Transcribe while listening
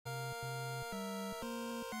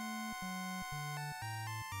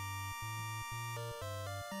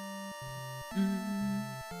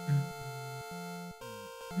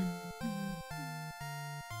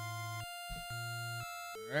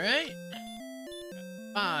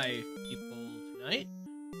5 people tonight.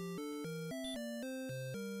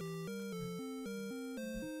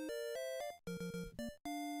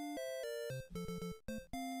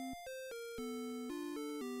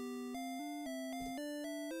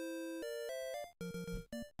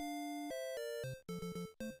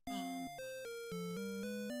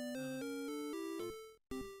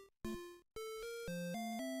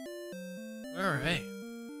 All right.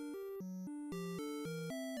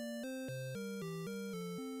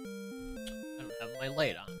 I don't have my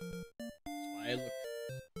light on. That's why I look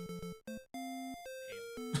pale.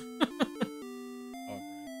 Oh,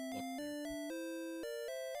 right. Look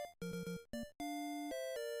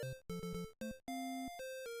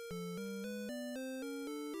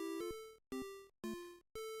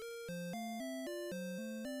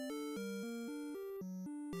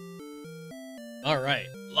there. All right.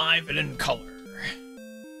 Live and in color.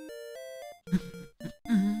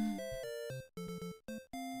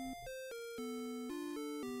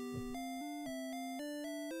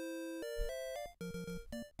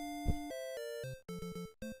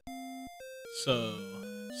 So,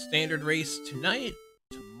 standard race tonight.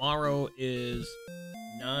 Tomorrow is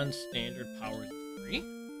non-standard powers of 3.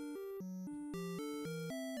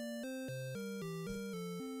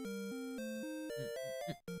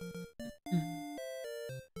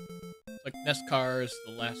 Looks like Nescar is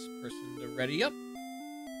the last person to ready up.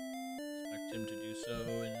 Expect him to do so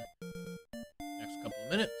in the next couple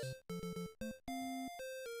of minutes.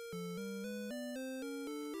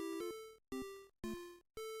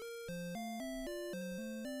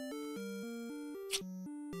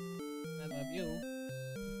 I love you.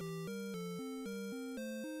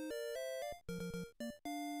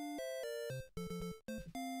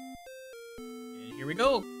 And here we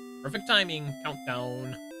go. Perfect timing.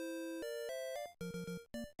 Countdown.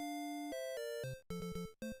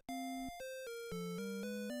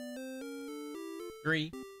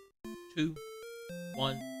 3, 2,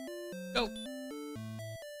 1, go.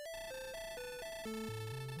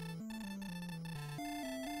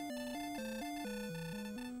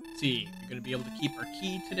 Let's see, you're gonna be able to keep our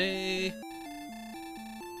key today.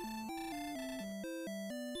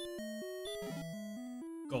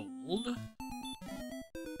 Gold.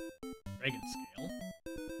 Dragon scale.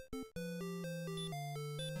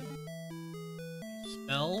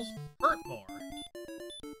 Spells. Hurt more. And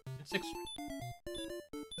 6 strength.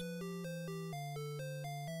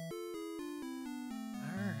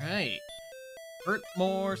 Alright. Hurt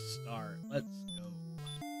more start. Let's go.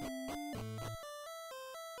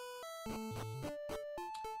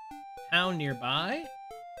 Town nearby.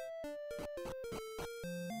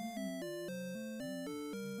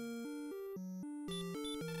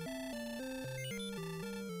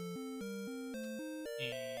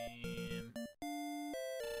 And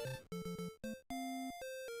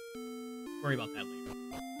worry about that later.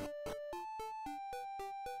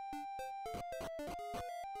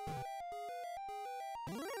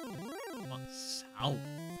 South.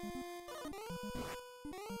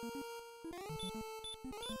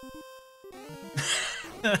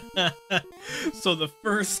 So the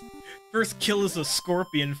first kill is a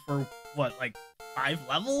scorpion for what, like 5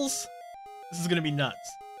 levels? This is gonna be nuts.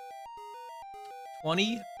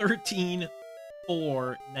 20, 13,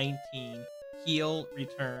 4, 19. Heal,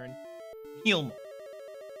 return, heal more.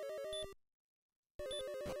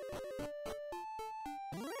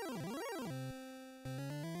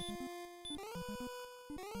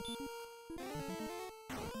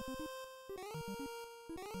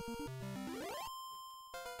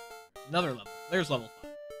 Another level. There's level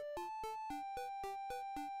 5.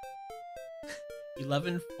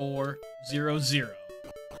 11400.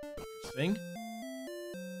 Interesting.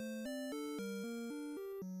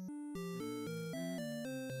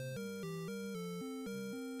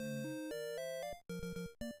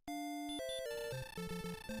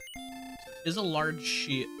 Is a large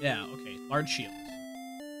shield. Yeah, okay. Large shields.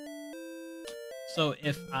 So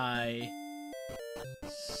if I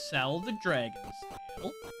sell the dragon scale, I can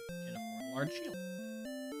afford a large shield.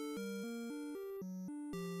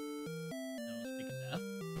 Now let's take a death.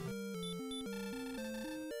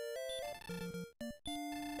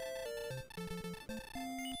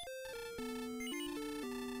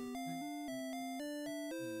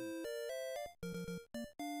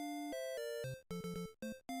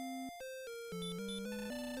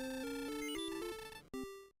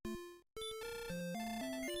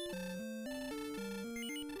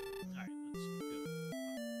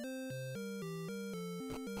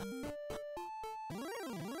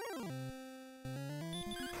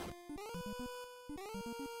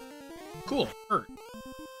 Cool, hurt.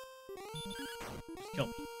 Just kill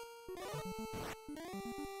me.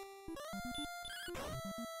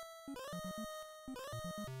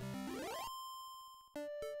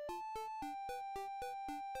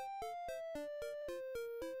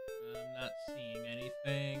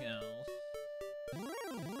 anything else.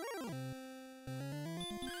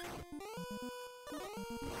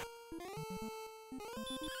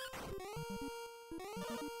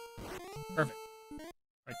 Perfect.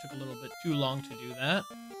 I took a little bit too long to do that.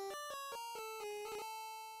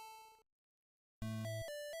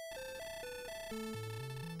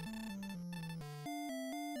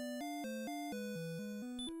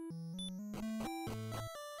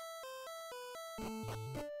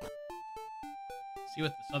 See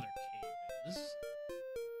what this other cave is.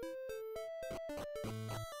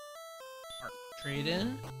 Art trade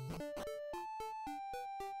in.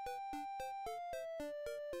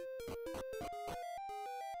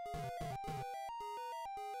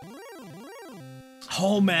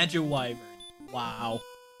 Oh, Magic Wyvern. Wow.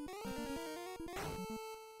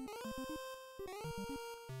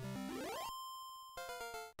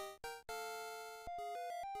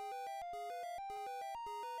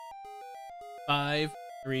 Five,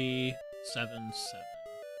 3, 7, 7.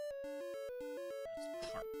 That's the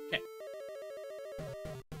heart. Okay.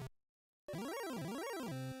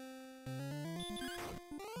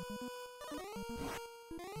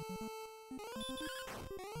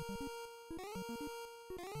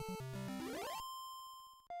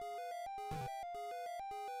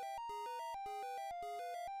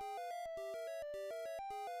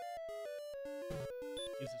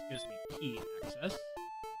 See if this gives me key access.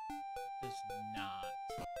 Does not.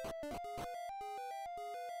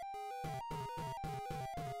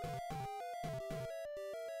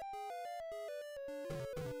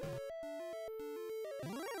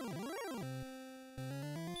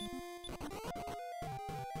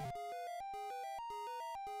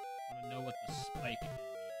 Want to know what the spike enemy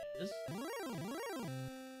is?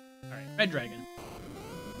 Alright, Red Dragon.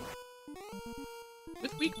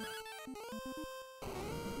 With weak breath.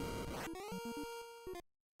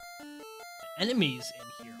 The enemies in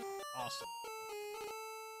here are awesome.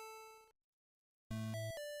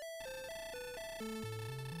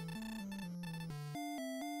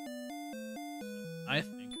 So I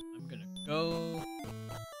think I'm gonna go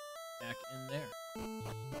back in there.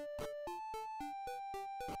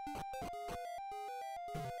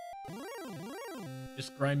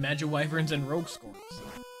 Just grind Magic Wyverns and Rogue Scorps.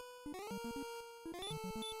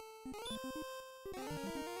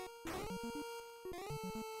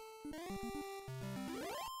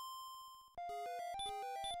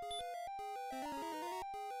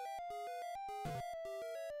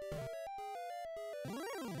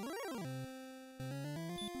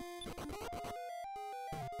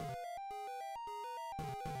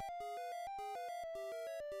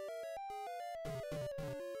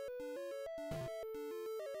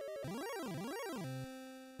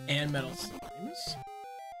 And metal slimes,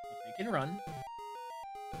 but they can run.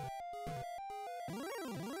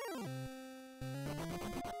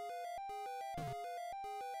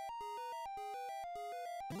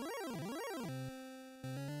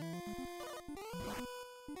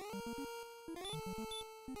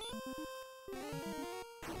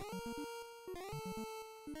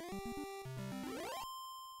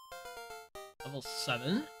 Level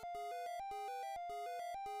 7.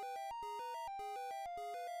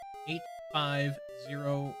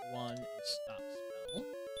 8501 and stop spell.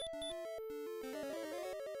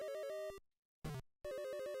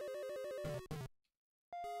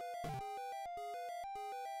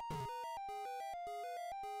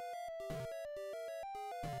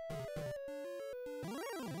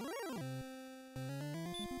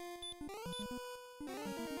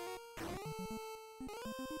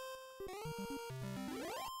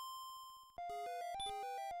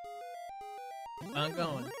 Keep on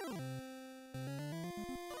going.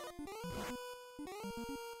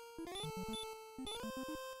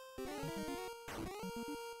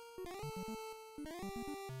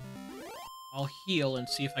 I'll heal and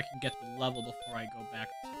see if I can get the level before I go back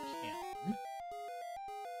to camp.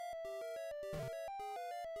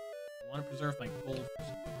 I want to preserve my gold for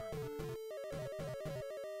some armor.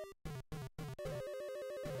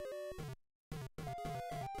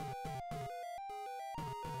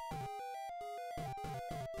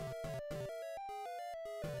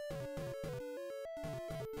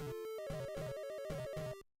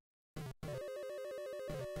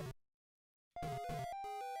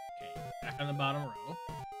 Back on the bottom row.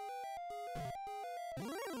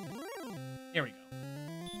 Here we go.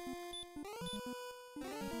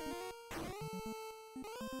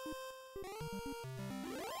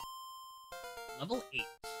 Level 8 at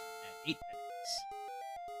 8 minutes.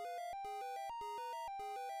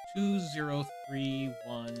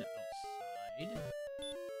 2031 outside.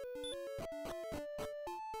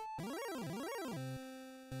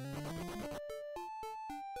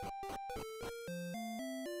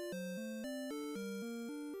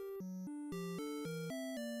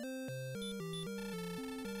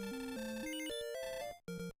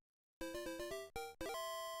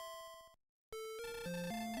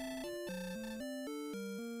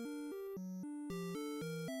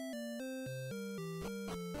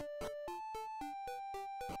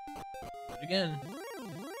 it again.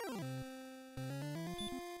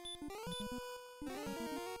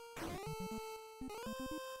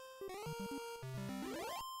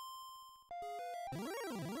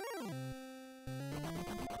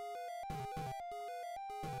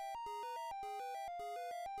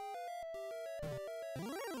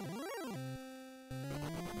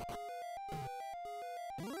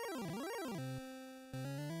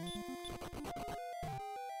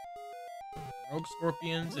 Rogue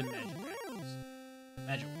Scorpions and Magic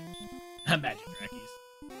Drackies. Not Magic Drackies.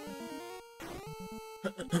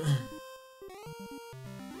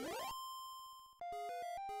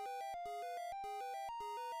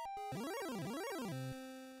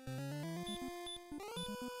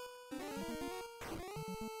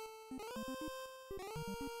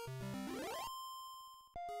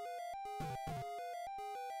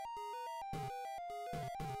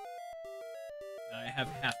 I have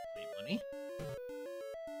half plate money.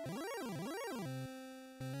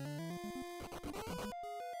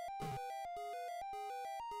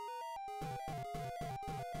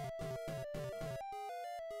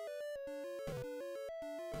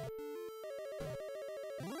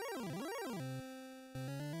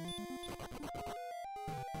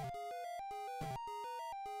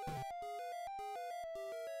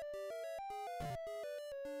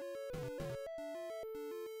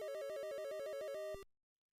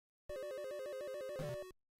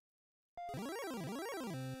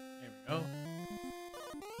 There we go.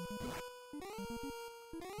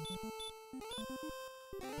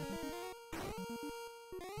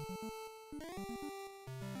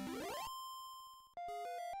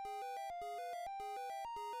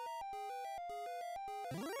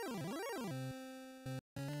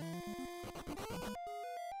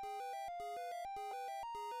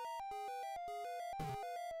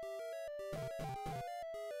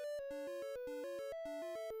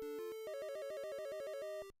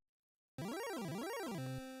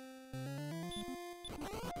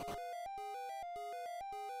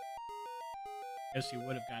 Guess you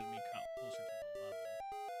would have gotten me closer to the level.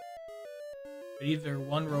 But either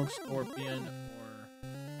one Rogue Scorpion or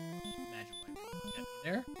Magic Weapon will get me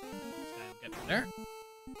there. This guy will get me there.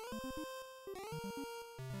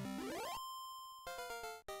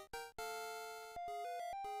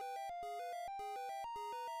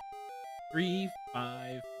 Three,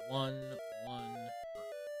 5, 1, 1.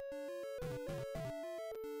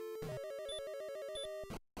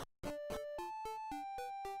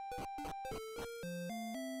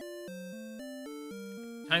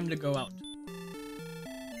 Time to go out.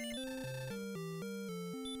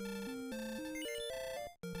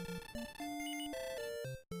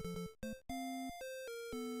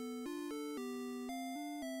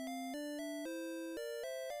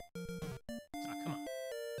 Ah, come on.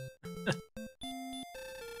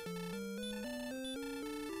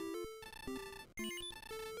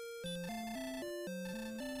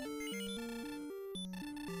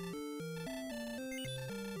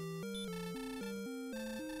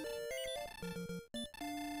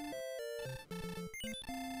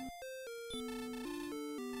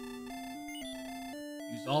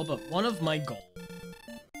 Use all but one of my gold.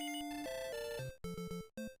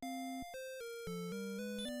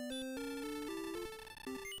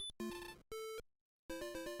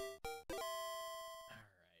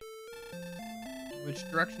 Alright. Which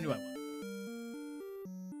direction do I want to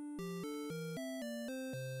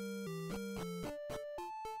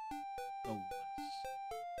go? Go west.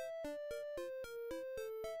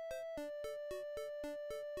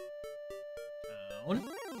 Down.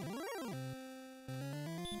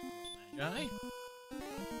 Magi.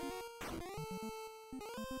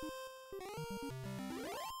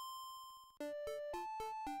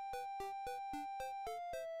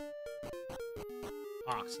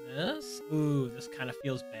 Oxness. Ooh, this kind of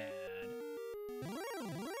feels bad.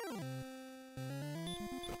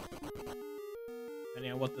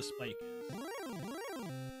 Depending on what the spike is.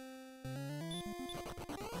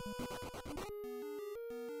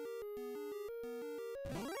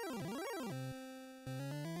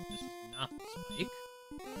 This is not the spike.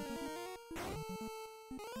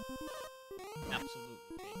 Absolutely.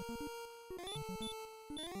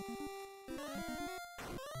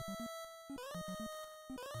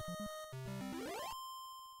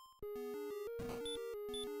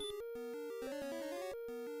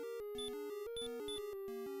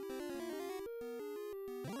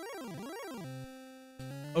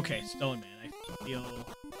 Okay, Stone Man, I feel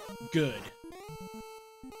good.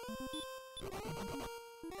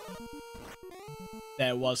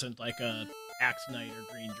 That wasn't like a Axe Knight or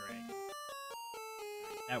Green Dragon.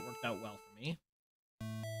 That worked out well for me.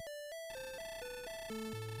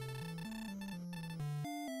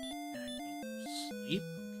 Escape,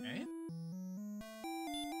 okay.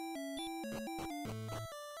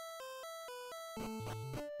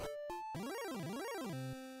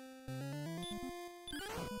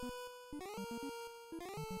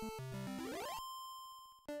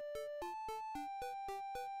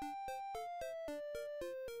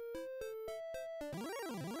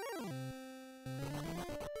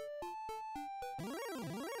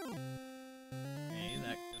 Okay,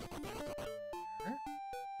 that goes back down there.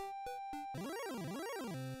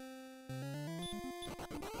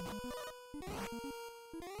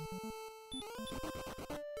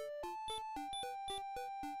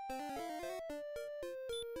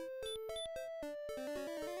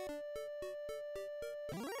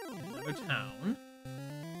 Another town.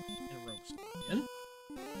 And a rope scorpion.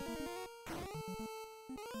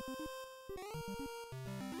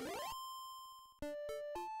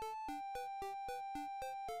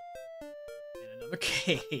 And another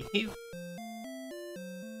cave.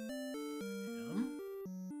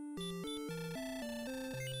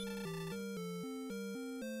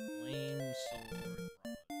 Flame sword,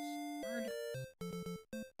 broadsword.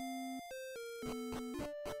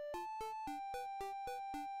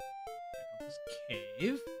 Check out this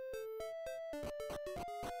cave.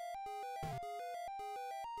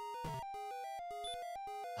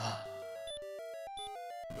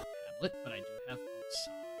 Tablet, but I do have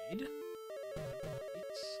outside.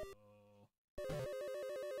 Right, so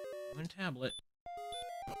one tablet.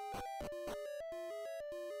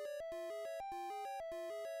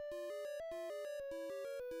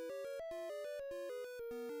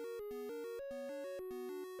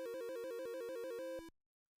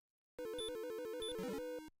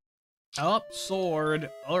 Oh, sword.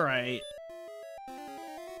 Alright.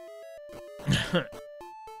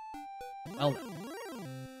 Well then.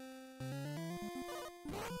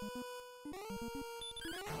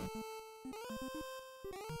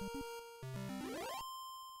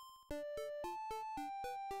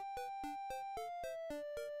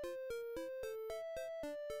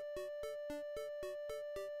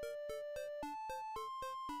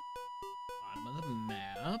 Bottom of the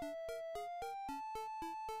map.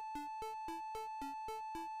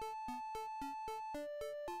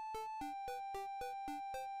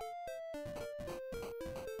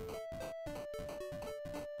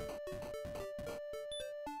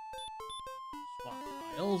 Swap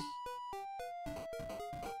files.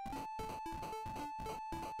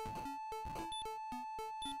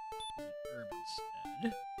 Use an herb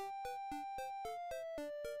instead.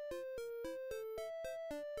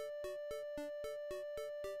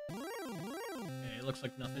 Okay, looks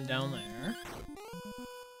like nothing down there.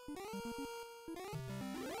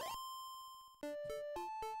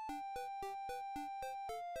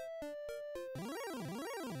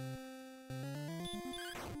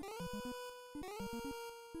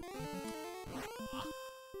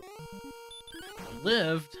 I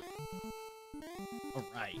lived.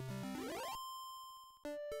 Alright.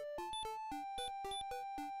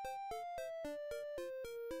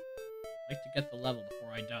 I'd like to get the level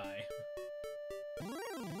before I die.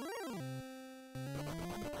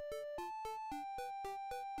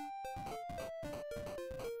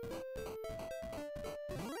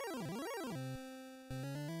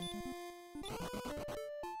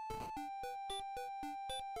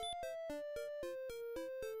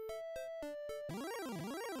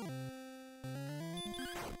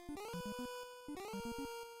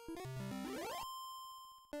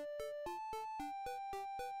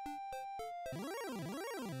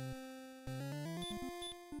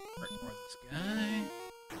 Hurt more of this guy.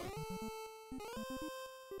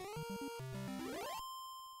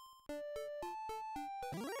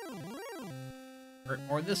 Hurt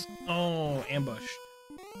more of this. Oh, ambushed.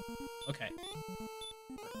 Okay.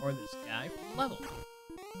 Hurt more of this guy for the level.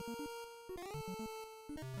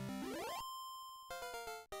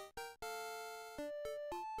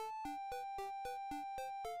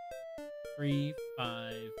 Three,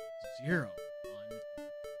 5, 0, 1.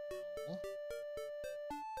 Hell.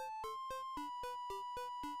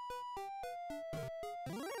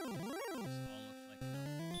 This all looks like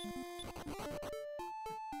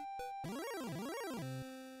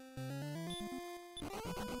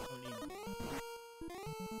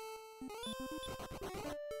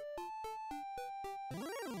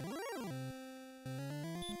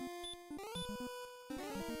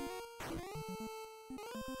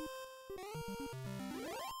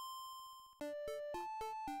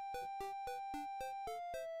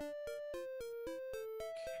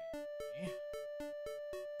okay.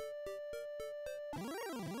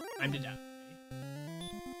 Time to die.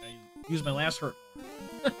 I used my last hurt.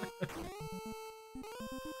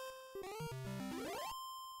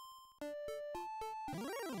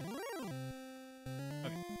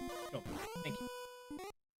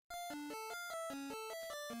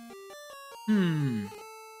 What do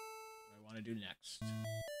I want to do next? I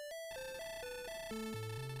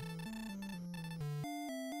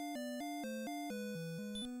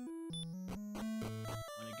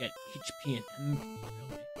want to get HP and MP,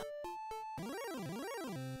 really.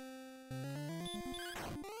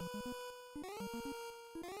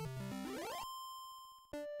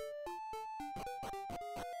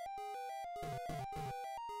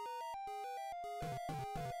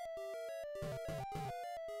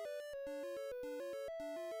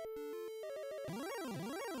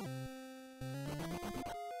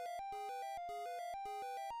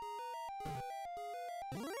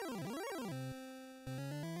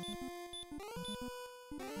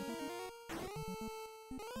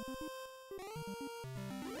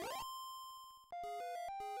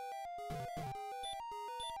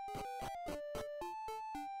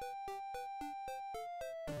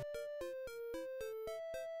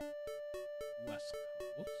 West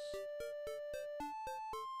Coast.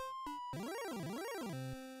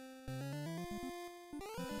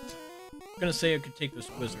 I'm gonna say I could take this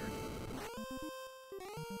wizard.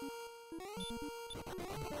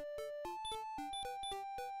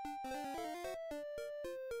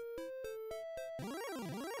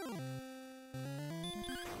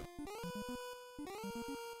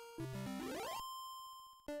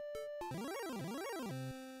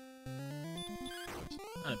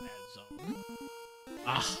 Not a bad zone.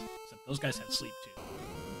 Ah, except those guys had sleep too.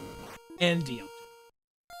 And DL2.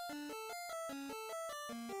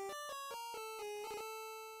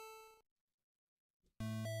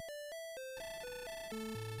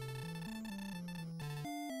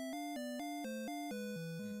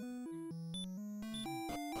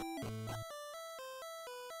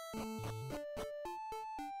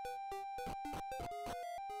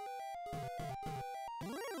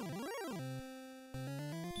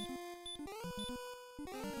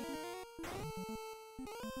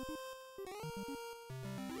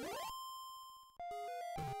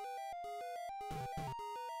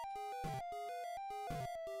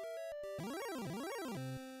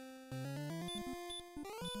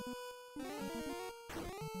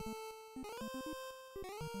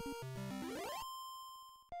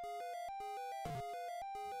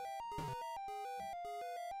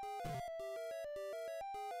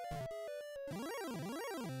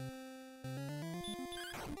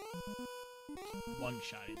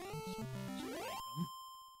 One-shotting them, so let's take them.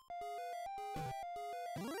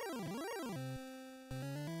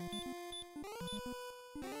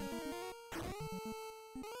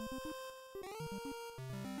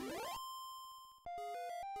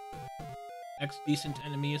 Next decent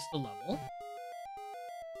enemy is the level.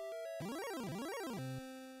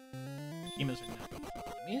 Akimas are not decent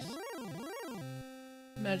enemies.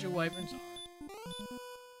 Magic Wyverns are.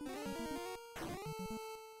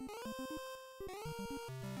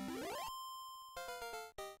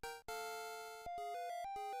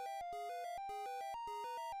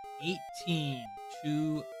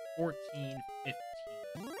 To 14, 15.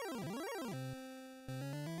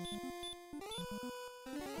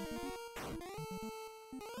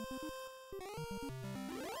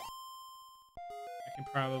 I can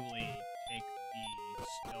probably take the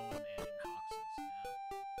Stone Man and Hoxus now.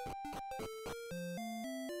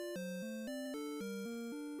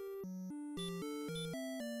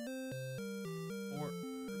 Four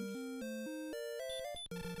herbs.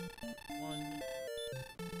 One.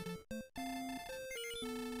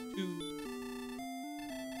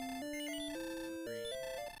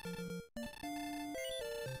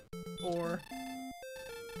 Four.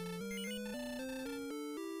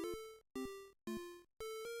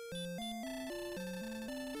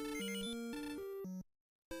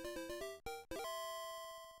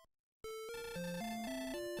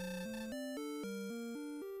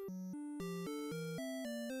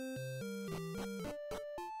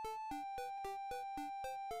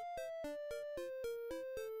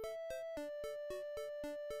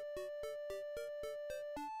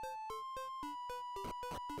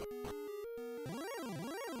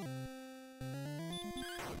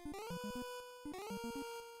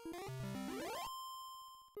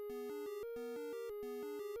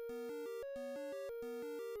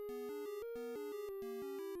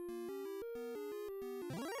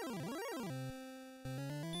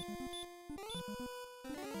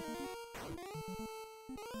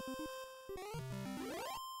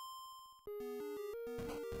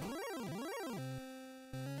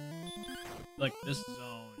 Like this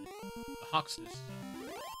zone, the Hoxus zone,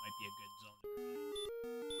 might be a good zone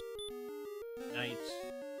to grind. Knights,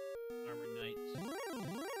 Armored Knights.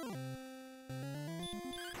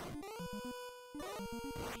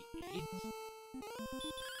 8.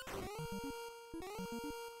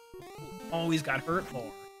 Oh, he's got hurt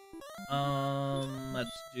more. Let's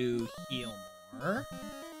do heal more.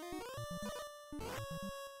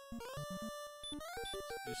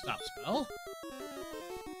 Let's do stop spell.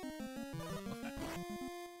 Okay.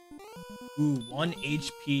 Ooh, 1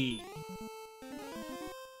 HP.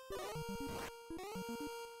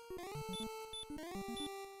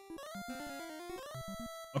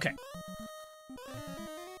 Okay.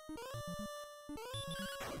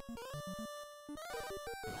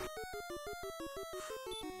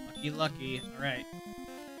 Lucky, lucky. All right.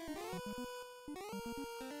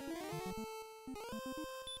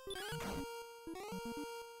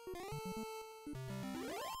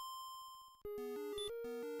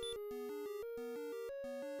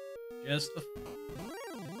 Just the...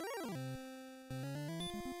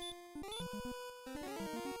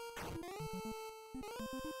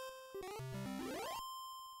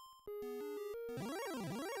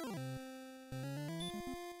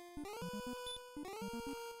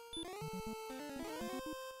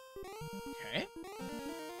 Okay.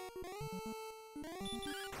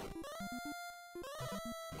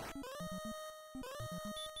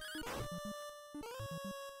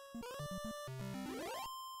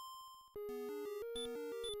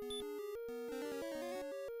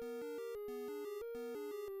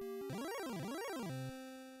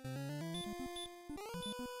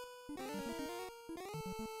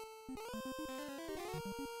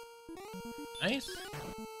 Nice.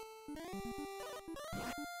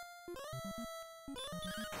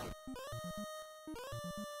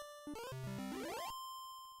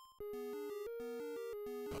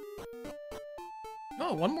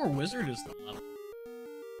 Oh, one more wizard is the level.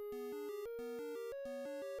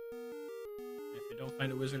 If you don't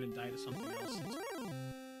find a wizard and die to something else, it's fine.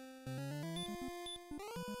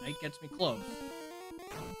 Knight gets me close.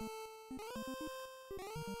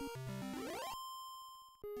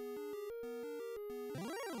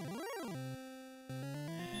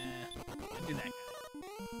 Can't do that guy.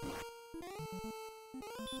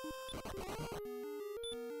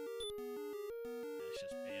 Let's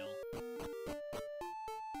just bail.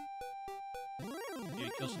 Maybe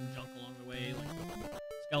kill some junk along the way, like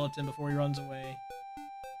skeleton before he runs away.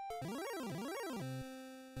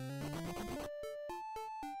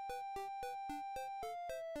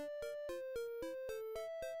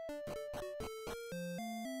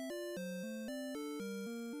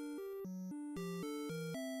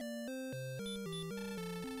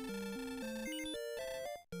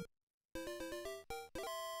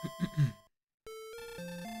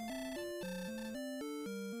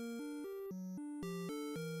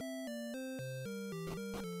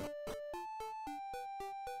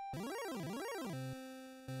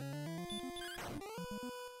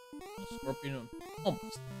 Scorpion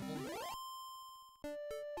almost.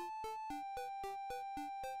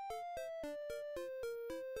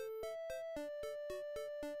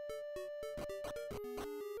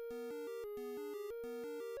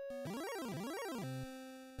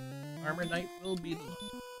 Armor Knight will be the level.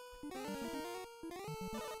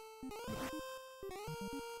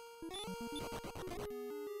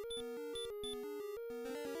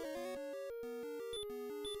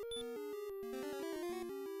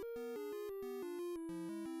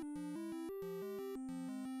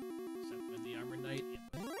 Except with the Armor Knight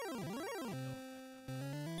and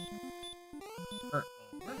hurt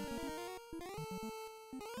over.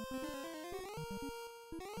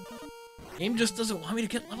 Game just doesn't want me to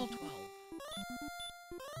get level 12.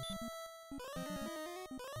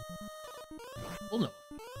 Well, no.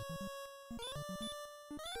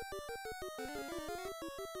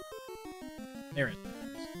 There it is.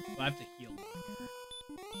 So I have to heal more here.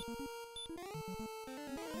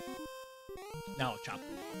 Now I'll chop them.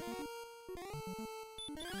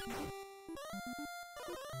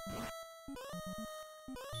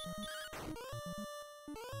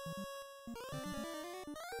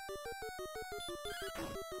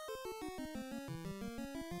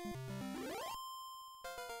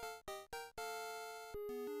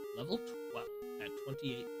 Level 12 at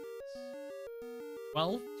 28 minutes.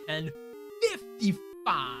 12, 10,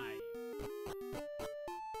 55!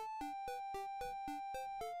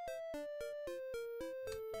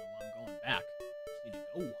 I'm going back. Just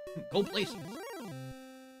need to go places.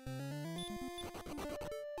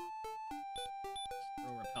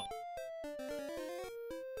 Throw repellent.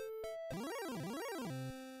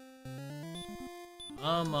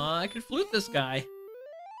 I could flute this guy.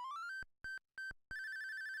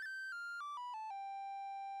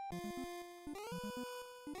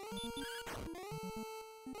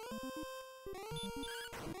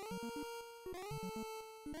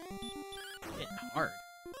 Hitting hard.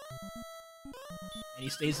 And he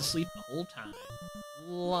stays asleep the whole time.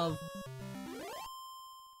 Love.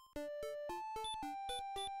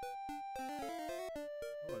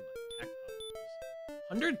 What are my attack powers?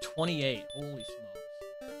 128. Holy smokes.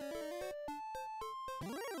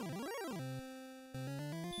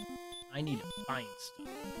 I need to find stuff.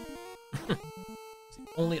 The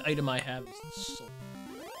only item I have is the soul.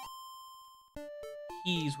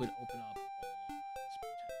 Keys would open up a lot,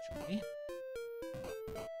 potentially.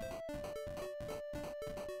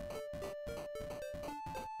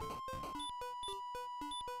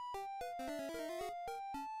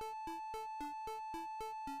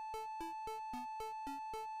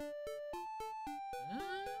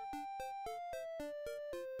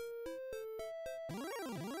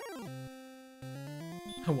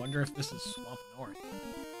 I wonder if this is Swamp North.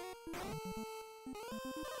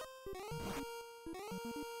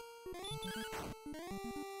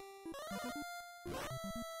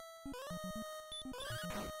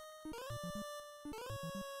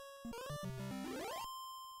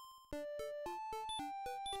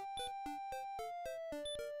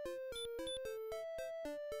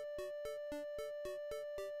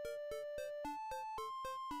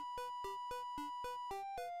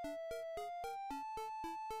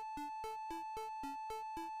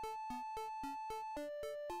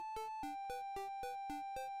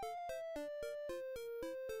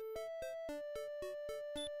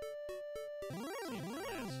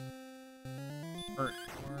 Hurt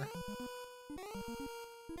more.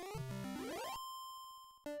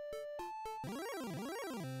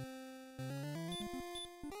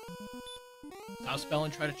 Stop spell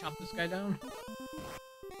and try to chop this guy down.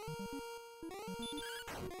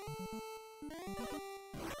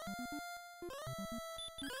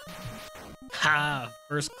 Ha!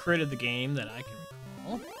 First crit of the game that I can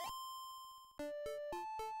recall.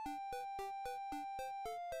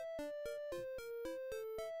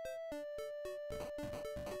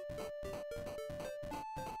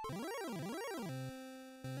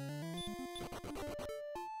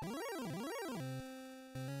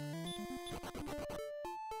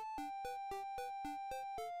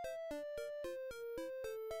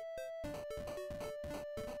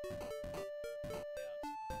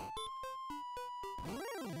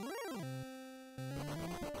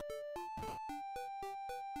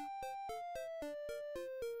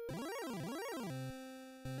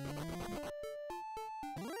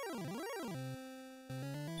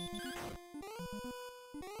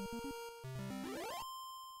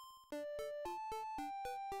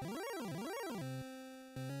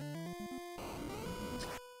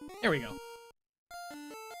 There we go.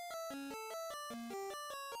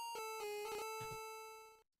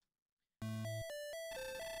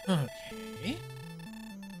 Okay.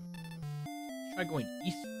 Let's try going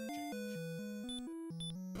east for a change.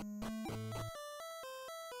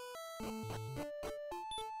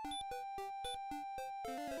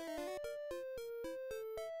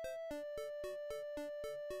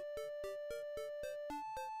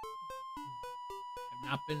 I've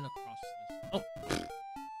not been across this. Oh!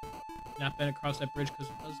 Not been across that bridge because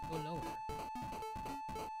it does go nowhere.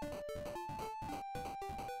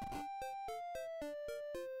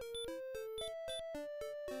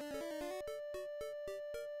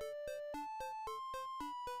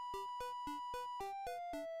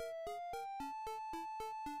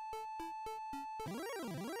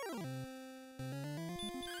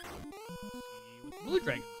 See what the blue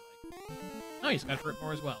dragon's like. Oh, he's got hurt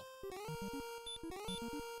more as well.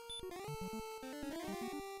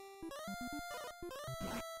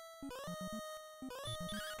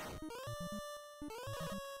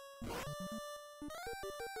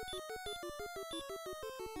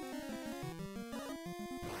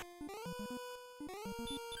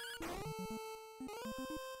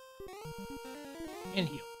 And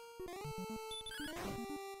heal.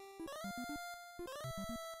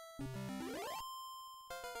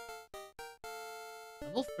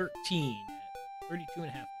 Level 13 at 32 and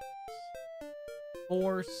a half minutes.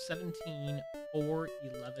 4, 17, 4,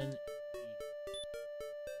 11, and 3.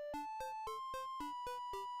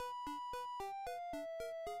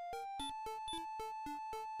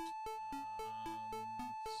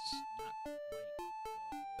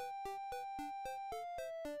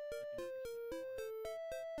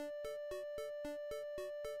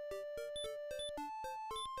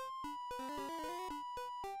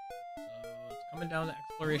 Coming down to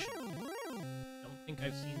exploration. Don't think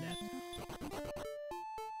I've seen that.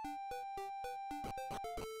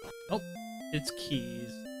 Nope. It's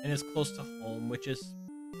keys, and it's close to home, which is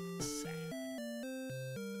sad.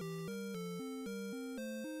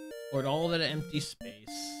 Explored all that empty space.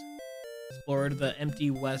 Explored the empty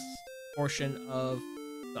west portion of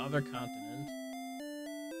the other continent.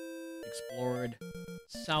 Explored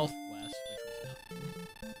southwest, which was nothing.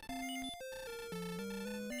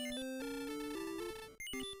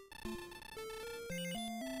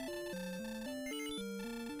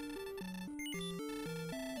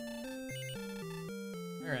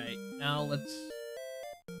 Alright, now let's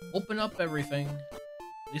open up everything.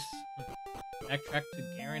 At least backtrack to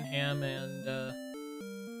Garenham and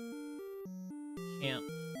Camp.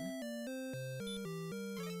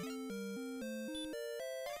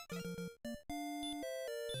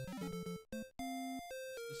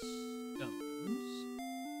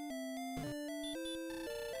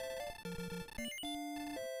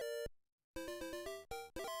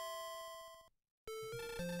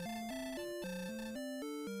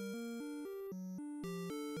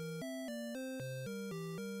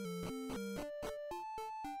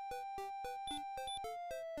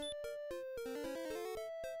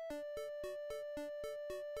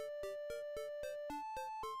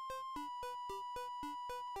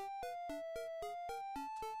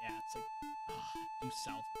 Yeah, it's like, due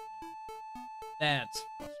south. That's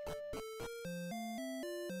frustrating.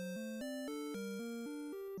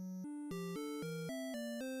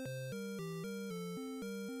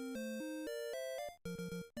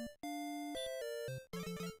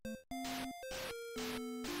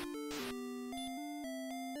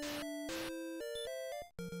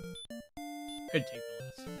 Could take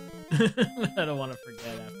the lesson. I don't want to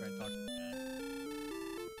forget after I talk to Dad.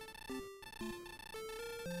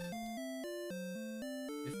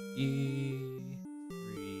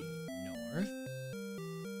 53 north.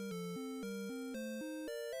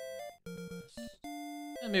 West.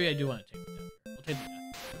 Maybe I do want to take the death here. I'll take the death.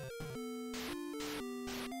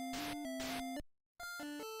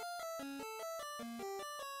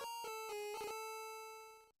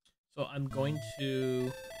 So I'm going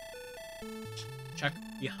to check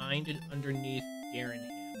behind and underneath Garenham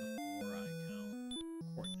before I count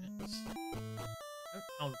coordinates. I don't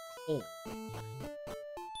count coal.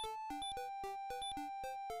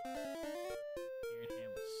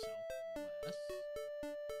 Garenham was southwest.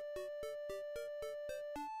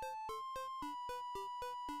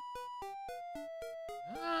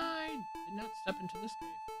 I did not step into this cave.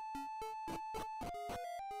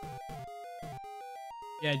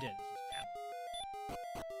 Yeah, I did. This was tablet.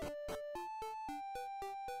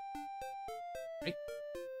 Right?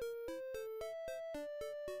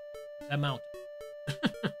 Where's that mountain?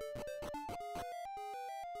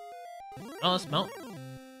 Oh, this mountain.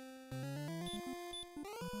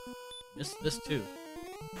 Missed this too.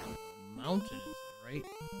 The mountain is right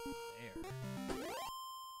there.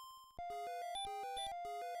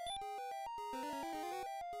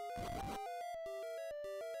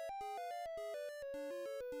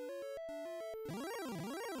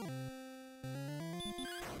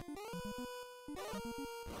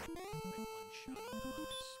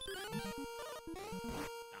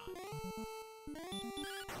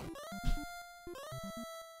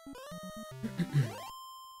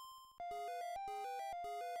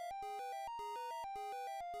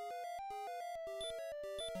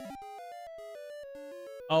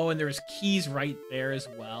 Oh, and there's keys right there as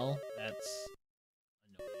well. That's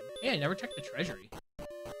annoying. Hey, I never checked the treasury.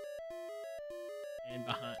 And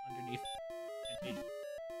behind, underneath, Fantasia.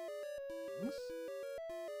 Things.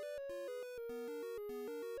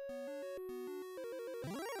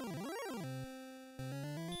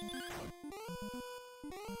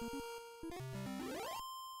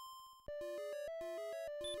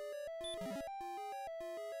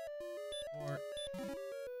 Or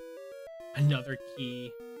another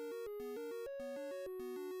key.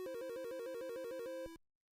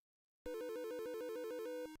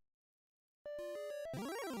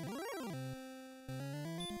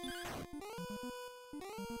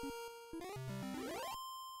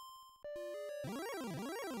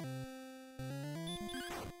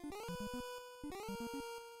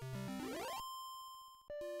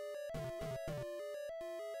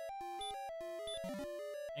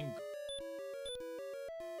 And go.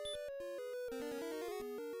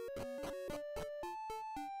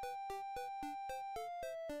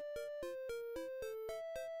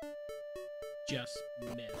 Just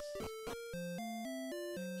missed.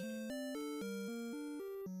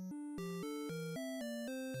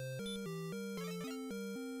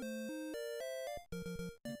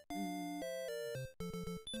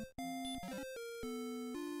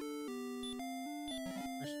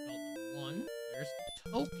 First belt number 1. There's the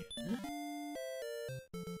token.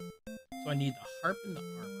 So I need the harp and the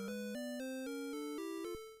armor.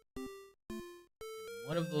 And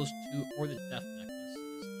one of those two, or the death necklace,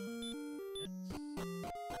 is on the coordinates.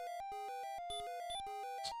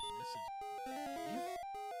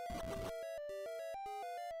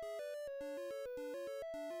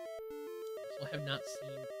 also have not seen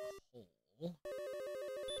Cole.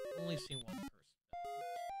 Only seen one person.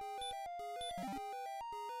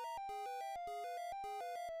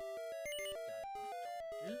 Got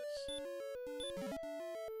enough torches.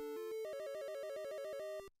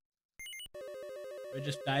 Do I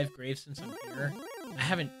just dive graves since I'm here? I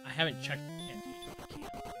haven't checked the canteen. I gotta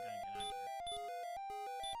get out of here.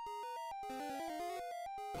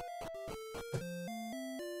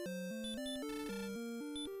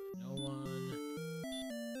 No one.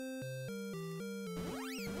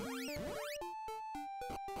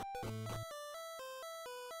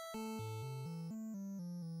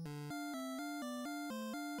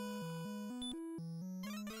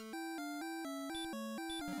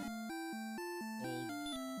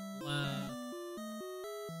 Left.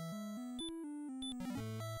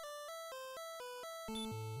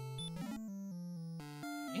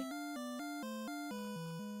 Okay.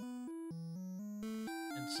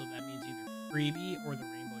 And so that means either freebie or the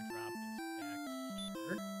rainbow drop is back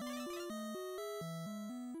here.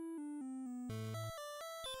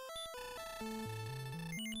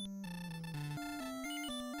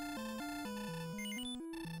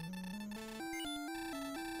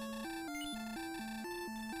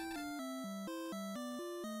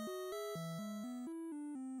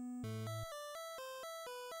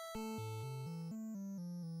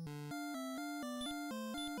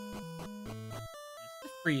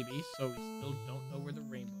 Freebie, so we still don't know where the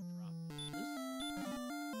rainbow drop is.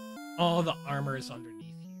 Oh, the armor is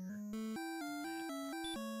underneath here.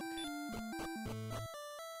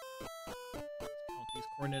 Okay. Let's count these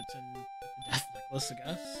coordinates and get the death necklace, I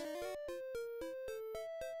guess.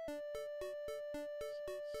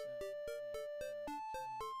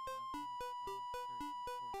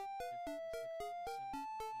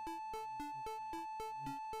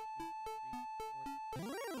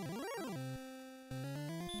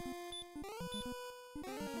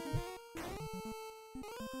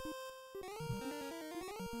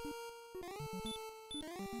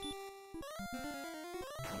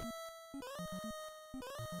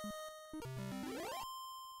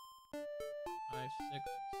 5, 6,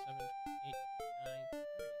 7, 8, 9,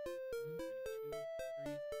 31, 32,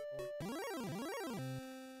 3, 4.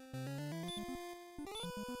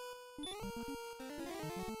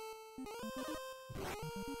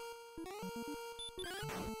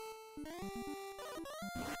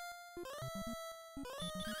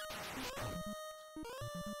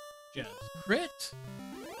 Just crit.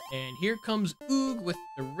 And here comes Oog with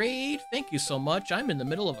the raid. Thank you so much. I'm in the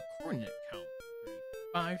middle of a coordinate count.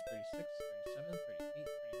 35, 36, 37, 38,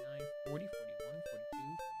 39, 40, 41,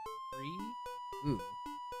 42, 43. Ooh.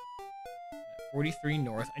 43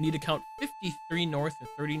 north. I need to count 53 north and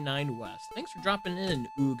 39 west. Thanks for dropping in,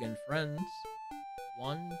 Oog and friends.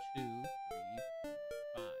 1, 2, 3, 4,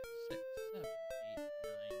 5, 6, 7, 8, 9,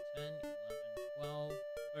 10, 11, 12,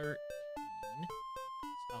 13.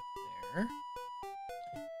 Stop there.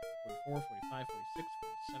 44, 45, 46,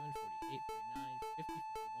 47, 48, 49, 50,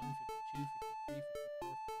 51, 52, 53,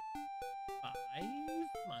 54, 55.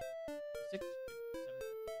 Come on. 56, 57,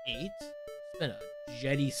 58. It's been a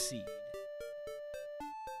jetty seed.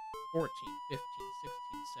 14, 15,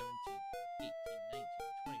 16, 17, 18, 19,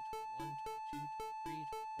 20, 21, 22, 23,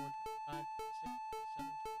 24, 25, 26,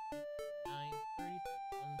 27, 28, 29, 30,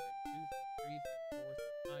 31, 32, 33, 34,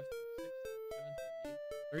 35, 36, 37,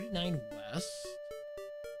 38, 39 west.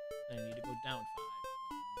 I need to go down 5.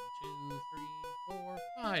 1, 2, 3, 4,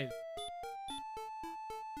 5.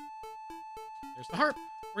 There's the harp.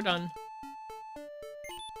 We're done.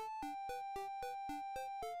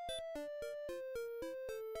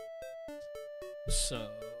 So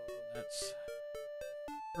that's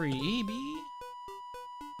freebie.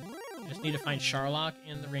 I just need to find Charlock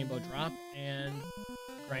in the rainbow drop and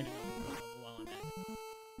grind it up while I'm at it.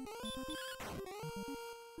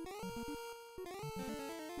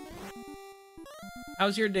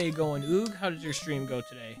 How's your day going, Oog? How did your stream go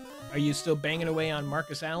today? Are you still banging away on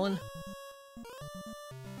Marcus Allen?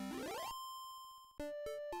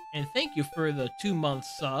 And thank you for the 2-month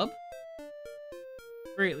sub.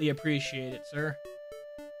 Greatly appreciate it, sir.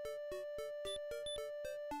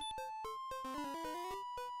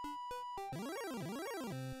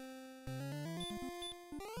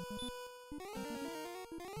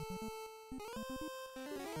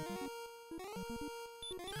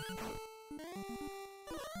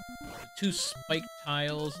 The 2 spiked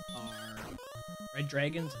tiles are red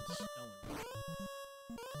dragons and stone.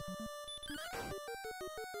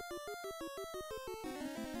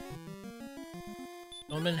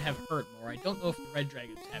 Stonemen have hurt more. I don't know if the red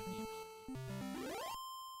dragons have the ability.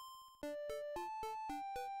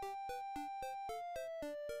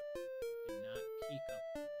 Did not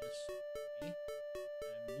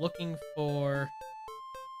looking for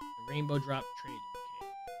the Rainbow Drop Trading Cave.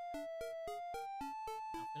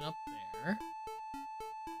 Nothing up there.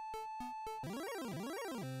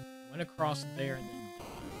 Went across there and then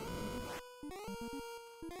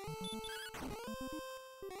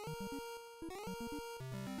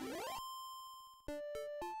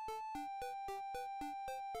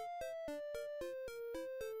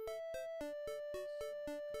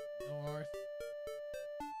north.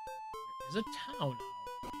 There is a town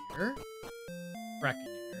out here.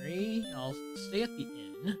 Breckenary. I'll stay at the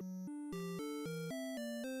inn.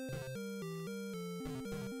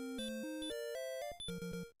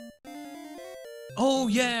 Oh,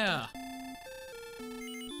 yeah!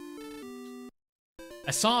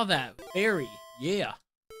 I saw that. Berry. Yeah.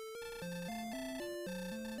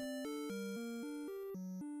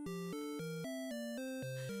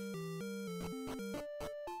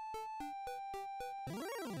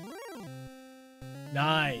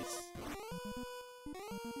 Nice.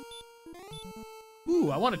 Ooh,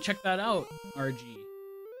 I want to check that out, RG.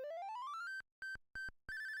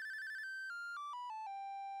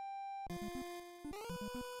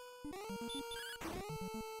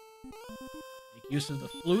 Make use of the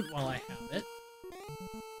flute while I have it.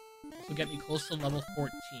 This will get me close to level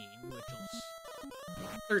 14, which will...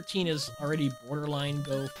 13 is already borderline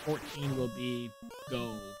go. 14 will be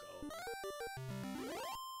go.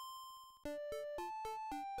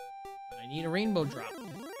 But I need a rainbow drop.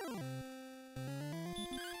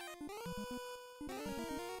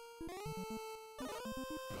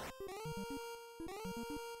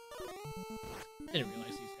 Didn't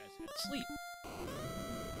realize these guys had sleep.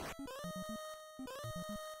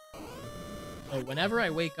 So whenever I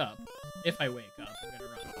wake up, if I wake up, I'm gonna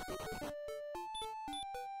run.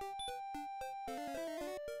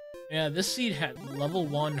 Yeah, this seed had level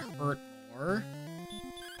 1 hurt more.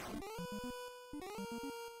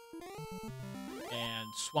 And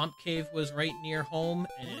Swamp Cave was right near home,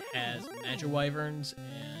 and it has Magiwyverns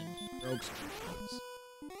and Rogue Scorpions.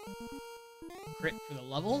 Crit for the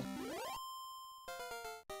level.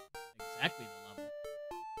 Exactly the level.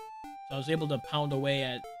 So I was able to pound away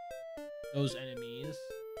at those enemies.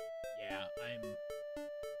 Yeah,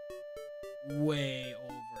 I'm way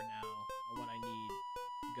over now on what I need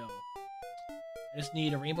to go. I just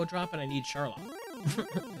need a rainbow drop and I need Charlotte.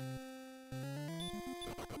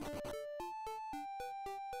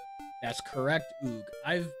 That's correct, Oog.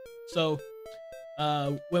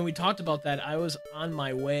 When we talked about that, I was on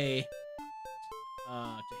my way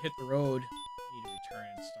to hit the road. I need to return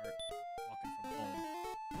and start walking from home.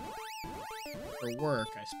 For work,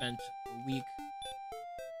 I spent a week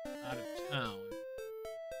out of town,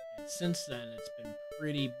 and since then it's been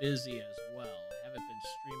pretty busy as well. I haven't been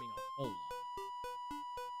streaming a whole lot.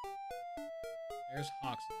 There's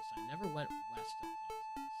Hawksness. I never went west of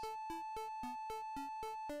Hawksness.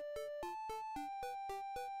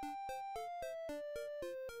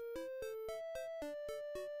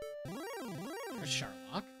 There's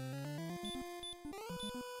Sherlock.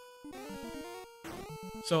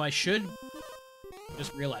 So I should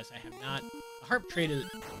just realize I have not... The harp trade is...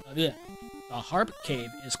 the harp cave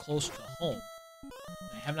is close to home.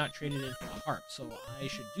 I have not traded in for the harp, so I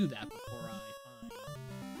should do that before I find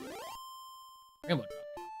Rainbow Drop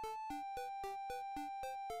Cave.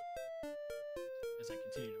 As I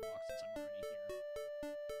continue to walk since I'm already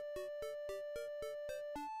here.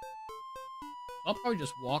 I'll probably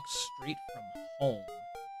just walk straight from home.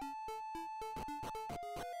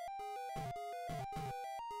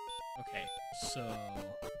 Okay, so...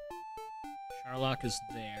 Sherlock is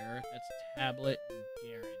there. That's Tablet and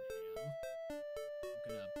Garenham. I'm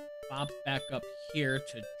gonna bop back up here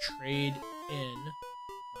to trade in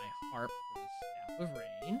my harp for the Staff of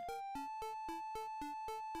Rain.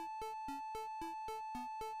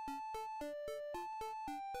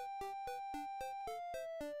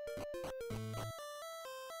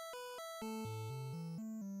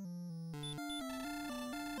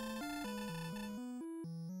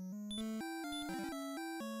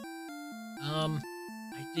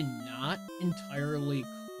 I did not entirely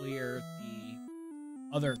clear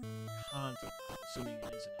the other continent, assuming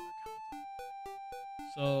it is another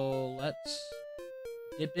continent. So let's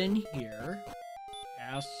dip in here,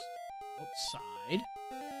 cast outside.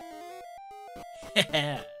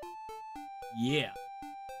 Yeah.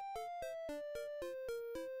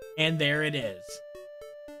 And there it is.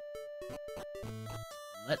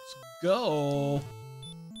 Let's go.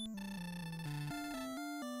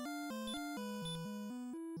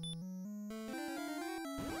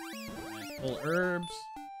 Full herbs.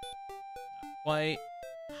 Not quite.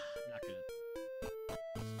 I'm not gonna.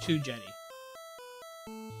 It's too jetty.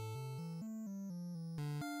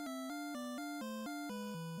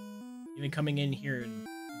 Even coming in here and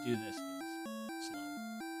do this feels slow.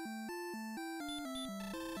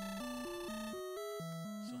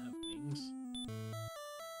 Still have wings.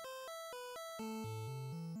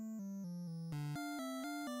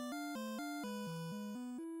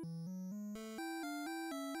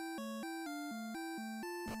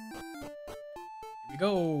 Here we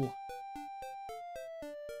go.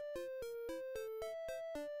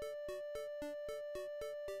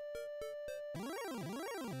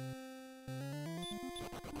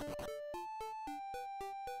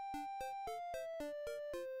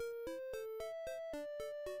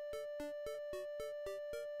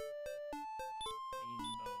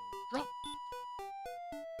 Drop.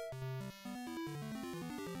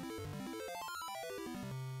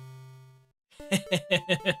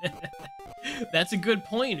 That's a good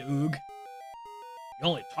point, Oog. You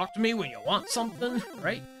only talk to me when you want something,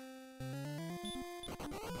 right?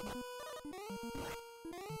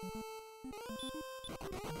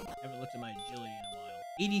 Haven't looked at my agility in a while.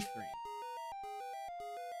 83.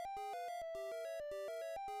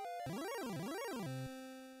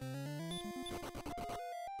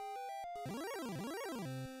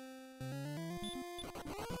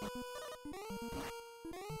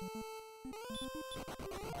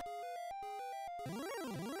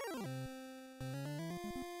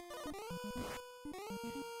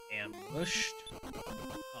 Ambushed.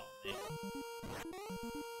 Oh, man.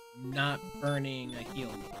 Not burning a heal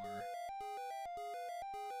bar.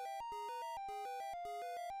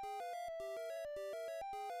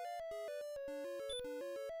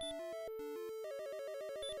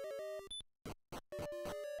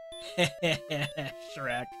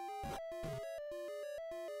 Shrek.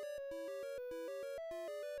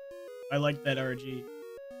 I like that RG.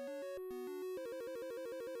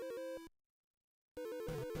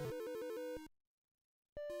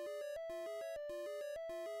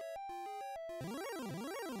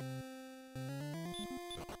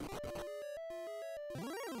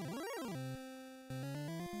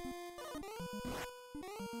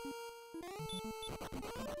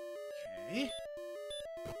 Okay.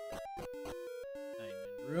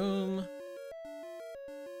 Diamond room.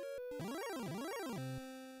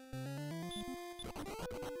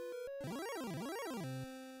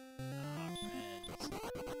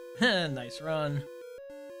 Reds. Nice run.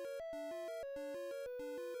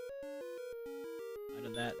 Out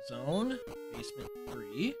of that zone. Basement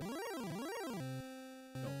 3.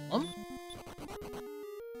 Golem.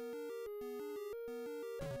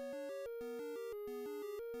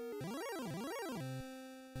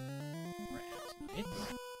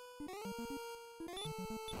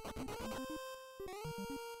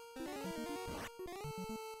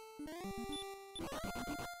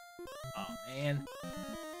 Oh man.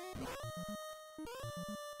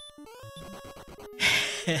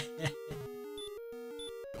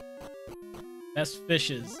 Best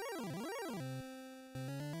fishes.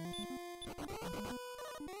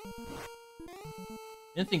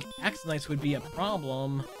 Didn't think Axe Knights would be a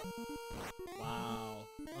problem. Wow.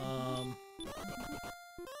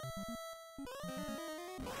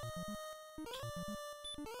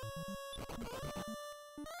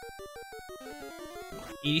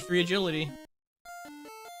 83 agility.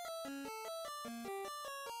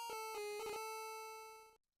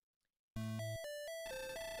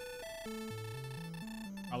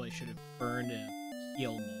 Probably should have burned and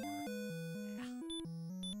heal more.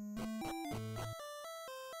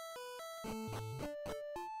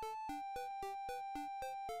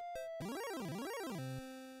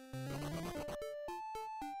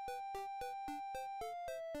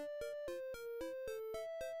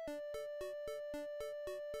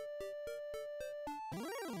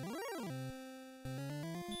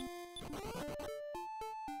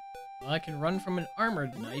 Well, I can run from an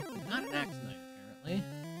armored knight, but not an axe knight, apparently.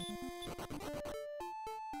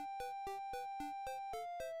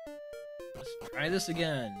 Let's try this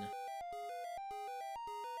again.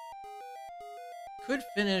 Could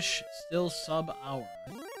finish still sub-hour.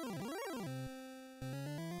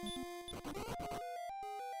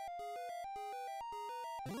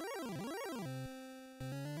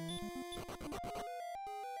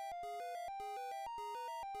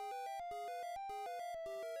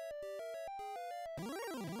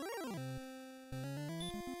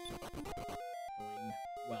 Going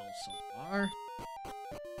well so far.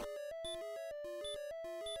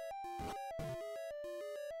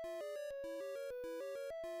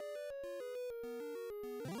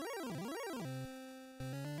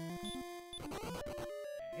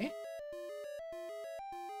 Okay.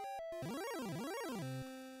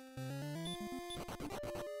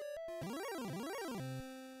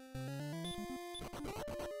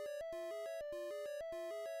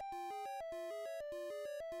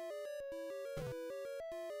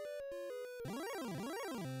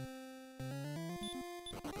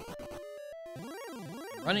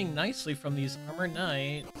 running nicely from these armor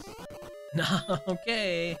knights. No,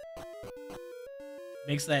 okay.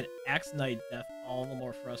 Makes that axe knight death all the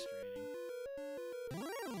more frustrating.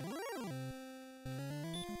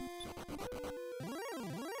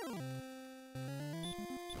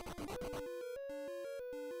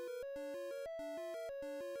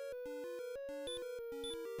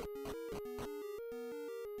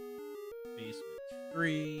 Basement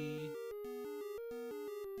 3.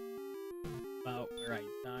 About where I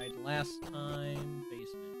died last time.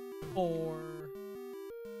 Basement 4.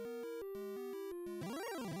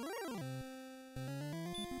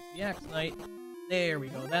 There's the axe knight. There we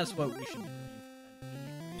go. That's what we should be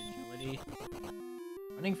doing for that 83 agility.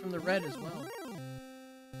 Running from the red as well.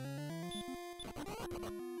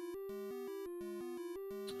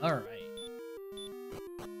 Alright.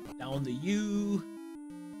 Down the U.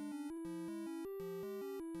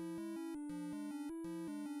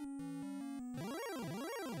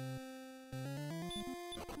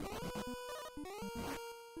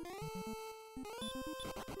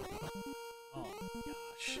 Oh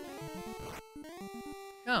gosh.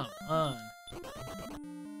 Come on.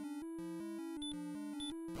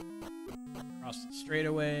 Across the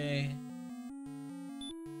straightaway.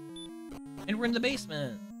 And we're in the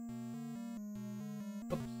basement.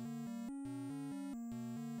 Whoops.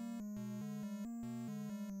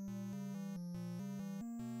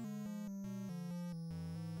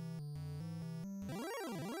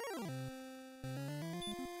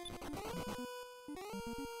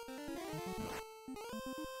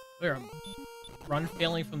 We're run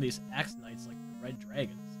failing from these axe knights like the red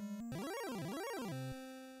dragons.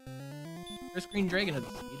 First green dragon of the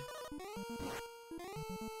seed.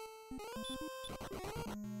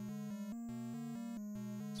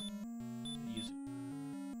 Use it.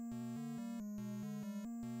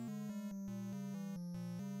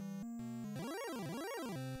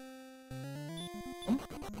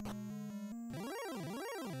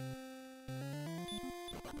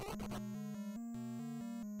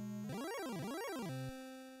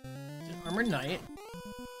 Armored Knight.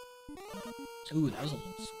 Ooh, that was a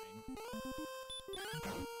little swing.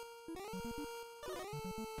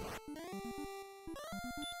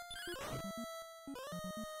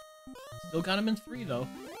 Still got him in 3, though.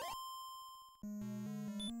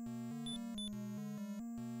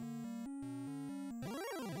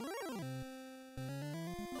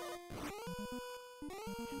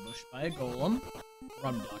 Ambushed by a golem.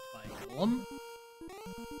 Run blocked by a golem.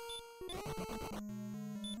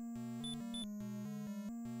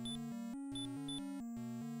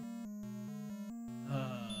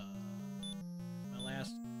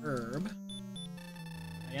 Herb.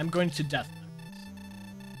 I am going to death knuckles.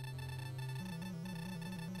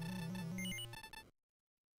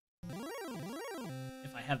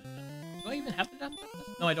 If I have the death knuckles. Do I even have the death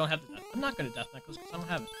knuckles? No, I don't have the death. I'm not going to death knuckles because I don't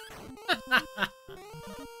have it.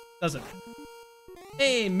 Doesn't matter.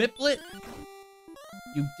 Hey, Miplet!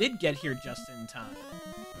 You did get here just in time.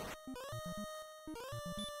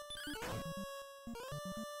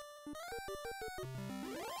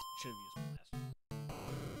 Should have used my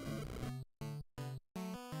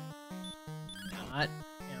last one. Not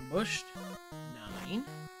ambushed. 9.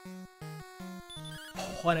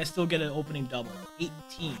 Oh, and I still get an opening double.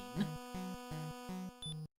 18.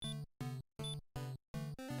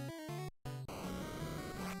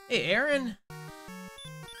 Hey, Aaron.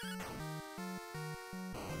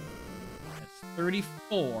 That's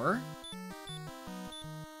 34.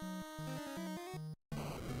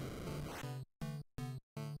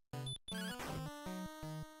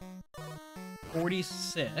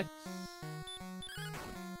 $46.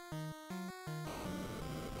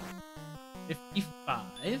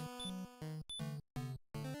 55.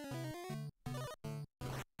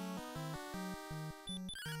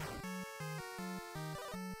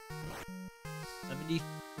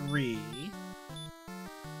 73.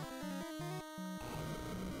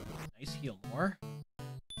 Nice heal more.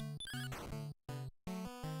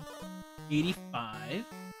 85.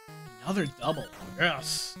 Another double.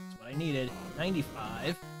 Yes! That's what I needed.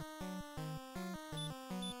 95.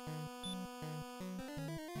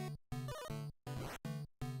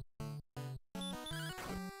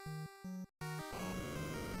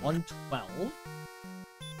 $112.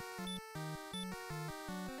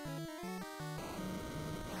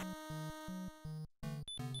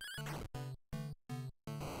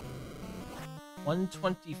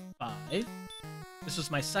 $125. This was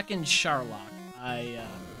my second Charlock. I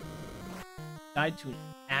died to an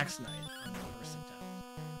Axe Knight on the first attempt.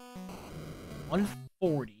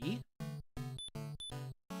 140.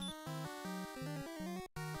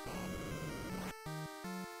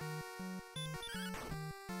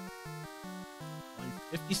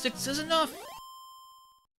 56 is enough.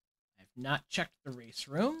 I've not checked the race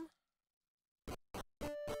room.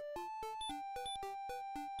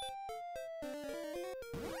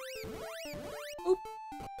 Oop.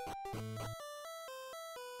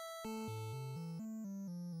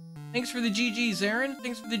 Thanks for the GGs, Aaron.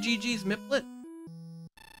 Thanks for the GGs, Miplet.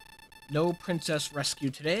 No princess rescue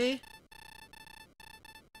today.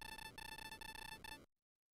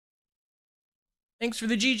 Thanks for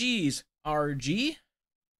the GGs, RG.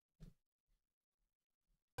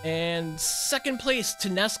 And second place to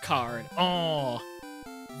NES card. Oh,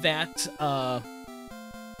 that,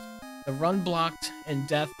 the run blocked and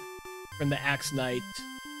death from the Axe Knight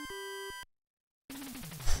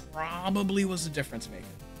probably was the difference maker.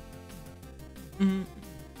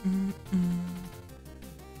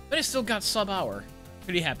 But I still got sub-hour.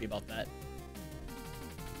 Pretty happy about that.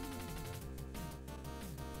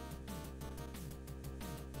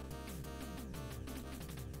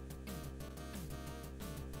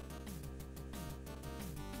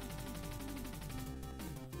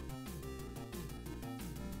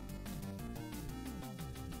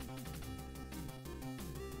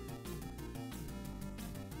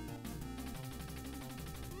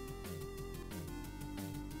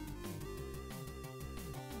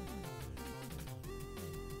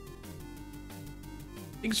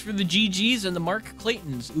 Thanks for the GGs and the Mark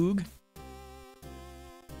Claytons, Oog.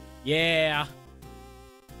 Yeah.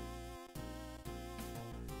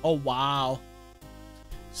 Oh, wow.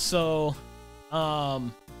 So,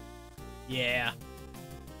 yeah.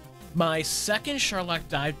 My second Sherlock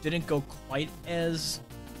dive didn't go quite as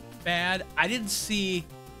bad. I didn't see,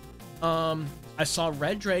 I saw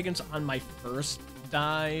red dragons on my first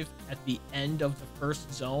dive at the end of the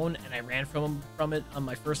first zone, and I ran from it on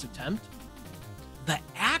my first attempt. The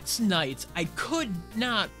Axe Knights, I could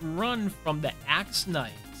not run from the Axe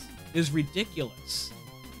Knights. It was ridiculous.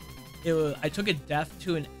 I took a death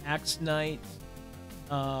to an Axe Knight.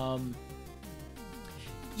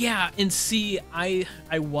 Yeah, and see, I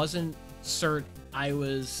wasn't certain. I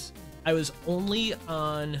was only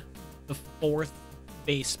on the 4th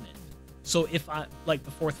basement. So if I, like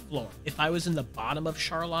the 4th floor, if I was in the bottom of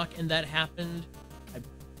Sherlock and that happened, I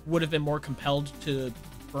would have been more compelled to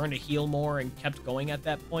burn a heal more and kept going at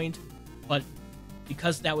that point. But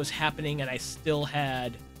because that was happening and I still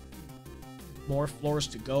had more floors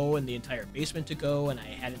to go and the entire basement to go, and I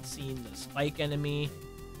hadn't seen the spike enemy,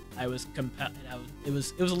 I was compelled. It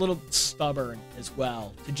was a little stubborn as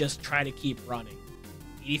well to just try to keep running.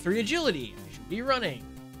 83 agility, I should be running.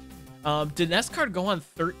 Did NES card go on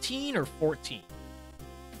 13 or 14?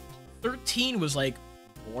 13 was like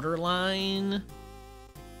borderline,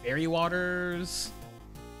 Fairy Waters.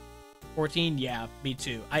 14, yeah, me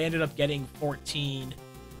too. I ended up getting 14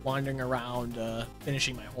 wandering around,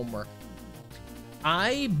 finishing my homework.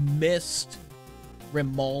 I missed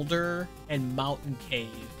Remolder and Mountain Cave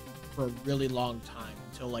for a really long time,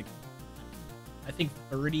 until like, I think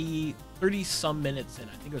 30 some minutes in.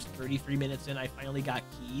 I think it was 33 minutes in, I finally got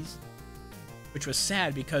keys, which was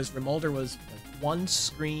sad because Remolder was like one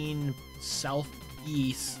screen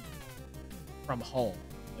southeast from home,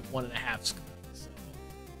 like 1.5 screens.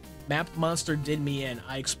 Map Monster did me in.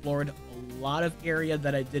 I explored a lot of area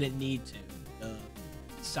that I didn't need to. The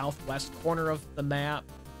southwest corner of the map.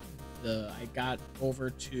 I got over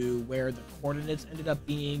to where the coordinates ended up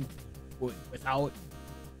being without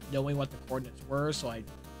knowing what the coordinates were, so I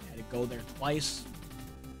had to go there twice,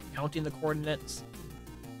 counting the coordinates.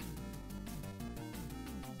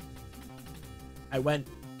 I went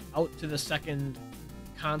out to the second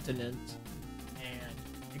continent and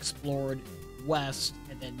explored west,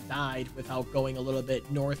 and then died without going a little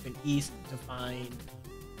bit north and east to find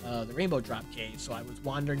the Rainbow Drop Cave. So I was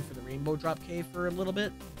wandering for the Rainbow Drop Cave for a little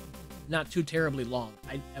bit. Not too terribly long.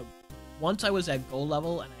 Once I was at gold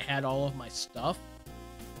level and I had all of my stuff,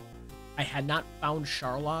 I had not found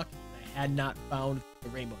Sherlock, and I had not found the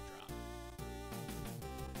Rainbow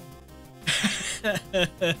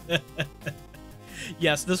Drop.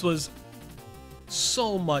 Yes, this was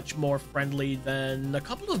so much more friendly than a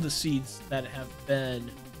couple of the seeds that have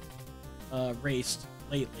been raced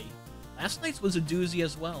lately. Last night's was a doozy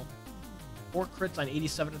as well. 4 crits on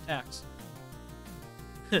 87 attacks.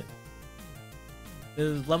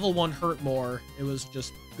 The level 1 hurt more. It was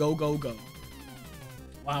just go, go, go.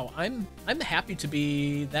 Wow, I'm happy to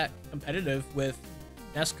be that competitive with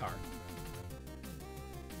NES card.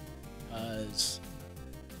 Because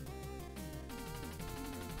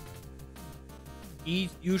he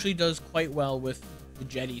usually does quite well with the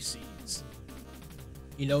Jetty seeds.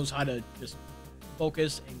 He knows how to just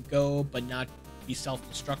focus and go, but not be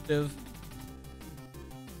self-destructive.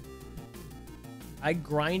 I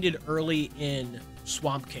grinded early in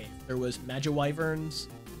Swamp Cave. There was Magiwyverns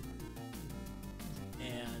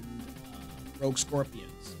and Rogue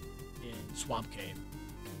Scorpions in Swamp Cave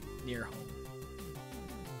near home.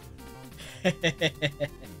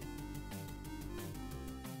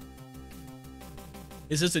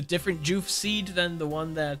 Is this a different Joof seed than the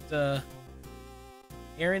one that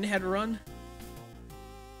Aaron had run?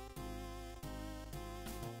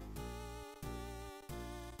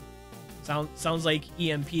 Sounds like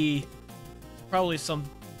EMP. Probably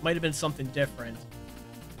might have been something different.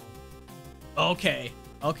 Okay,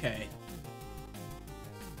 okay.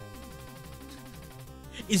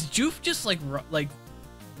 Is Joof just like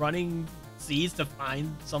running seeds to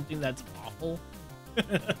find something that's awful?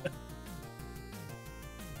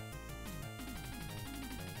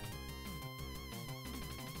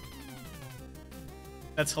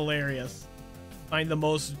 That's hilarious. Find the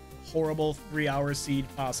most horrible 3-hour seed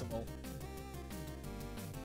possible.